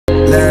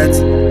Let's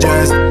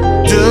just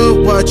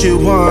do what you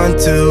want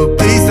to.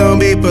 Please don't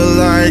be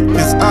polite,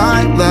 cause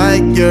I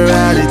like your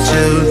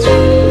attitude.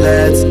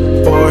 Let's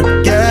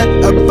forget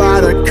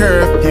about a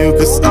curfew,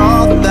 cause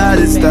all that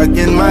is stuck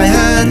in my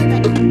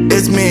head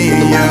is me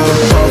and you.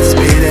 Both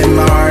speeding,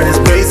 my heart is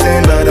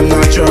racing, but I'm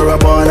not sure I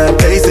wanna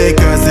pace it,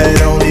 cause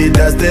it only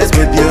does this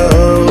with you.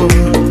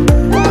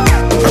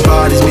 Our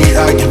bodies meet,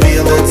 I can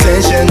feel the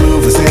tension,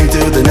 move us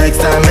into the next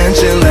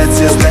dimension. Let's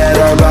just let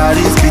our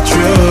bodies be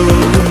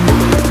true.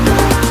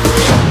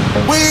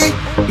 We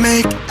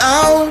make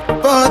out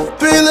for the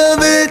thrill of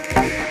it,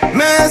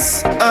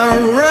 mess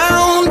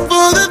around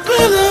for the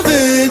thrill of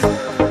it.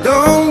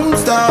 Don't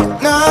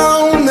stop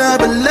now,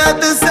 never let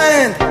this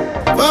end.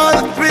 For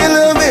the thrill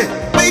of it,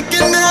 we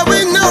can have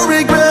with no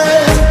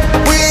regret.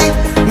 We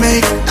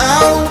make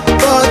out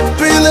for the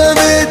thrill of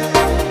it,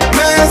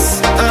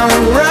 mess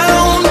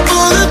around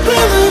for the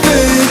thrill of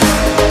it.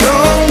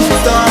 Don't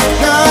stop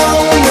now,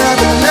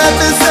 never let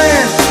this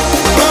end.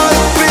 For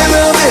the thrill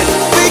of it,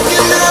 we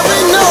can have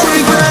with no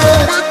regret.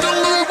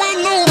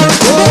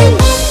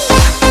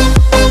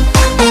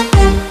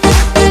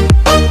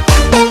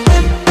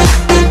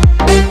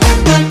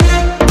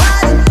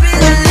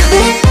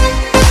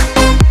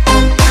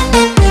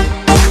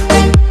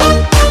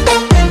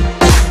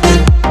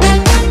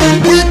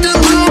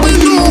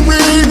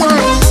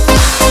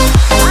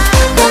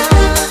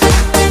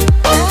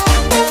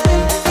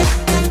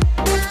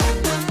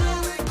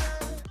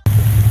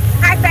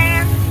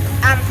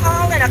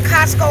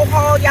 Costco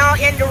haul, y'all,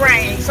 in the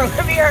rain, so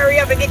let me hurry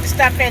up and get the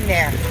stuff in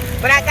there.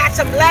 But I got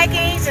some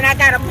leggings and I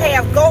got a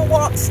pair of Go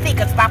Walk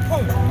sneakers by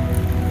Puma.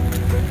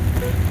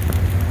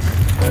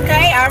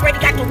 Okay, I already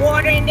got the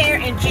water in there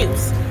and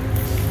juice.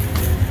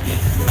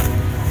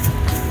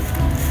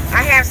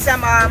 I have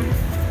some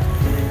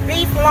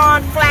beef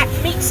lawn flat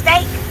meat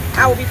steak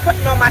I will be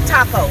putting on my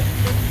taco.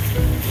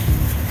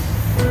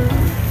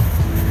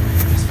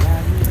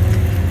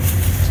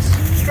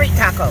 Street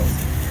tacos.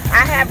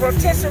 I have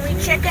rotisserie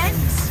chicken.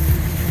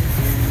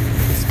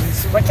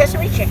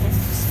 Rotisserie chicken.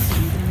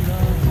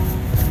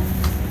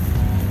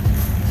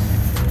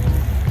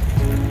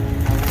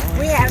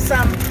 We have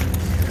some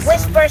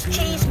Whispers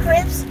cheese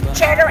crisps,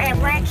 cheddar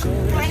and ranch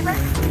flavor.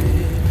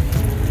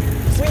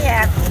 We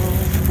have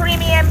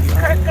premium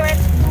Kirkland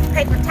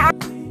paper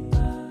towels.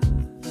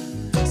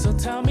 So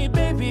tell me,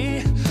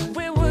 baby,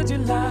 where would you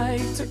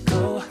like to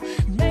go?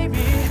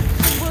 Maybe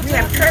we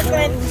have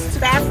Kirkland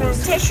bathroom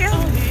tissue.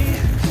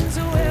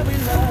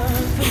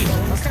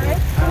 Okay.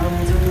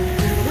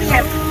 We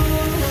have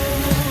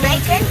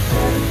bacon,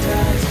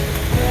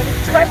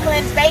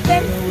 Kirkland's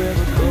bacon,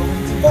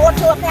 4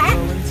 to a pack.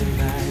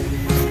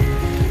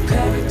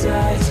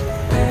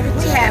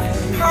 We have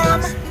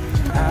Palm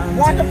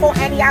Wonderful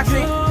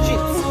Antioxidant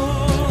Juice,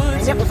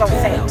 and it was on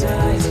sale,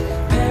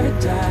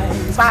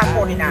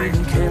 $5.49.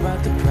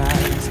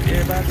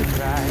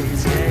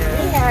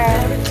 We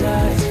have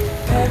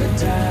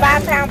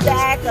 5-pound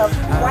bag of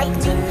white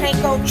meat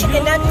panko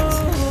chicken nuggets.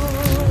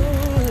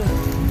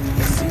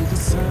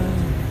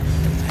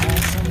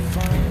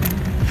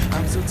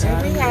 And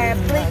we have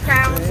 3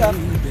 pounds of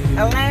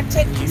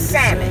Atlantic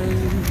salmon,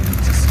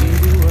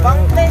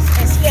 boneless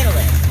and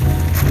skinless.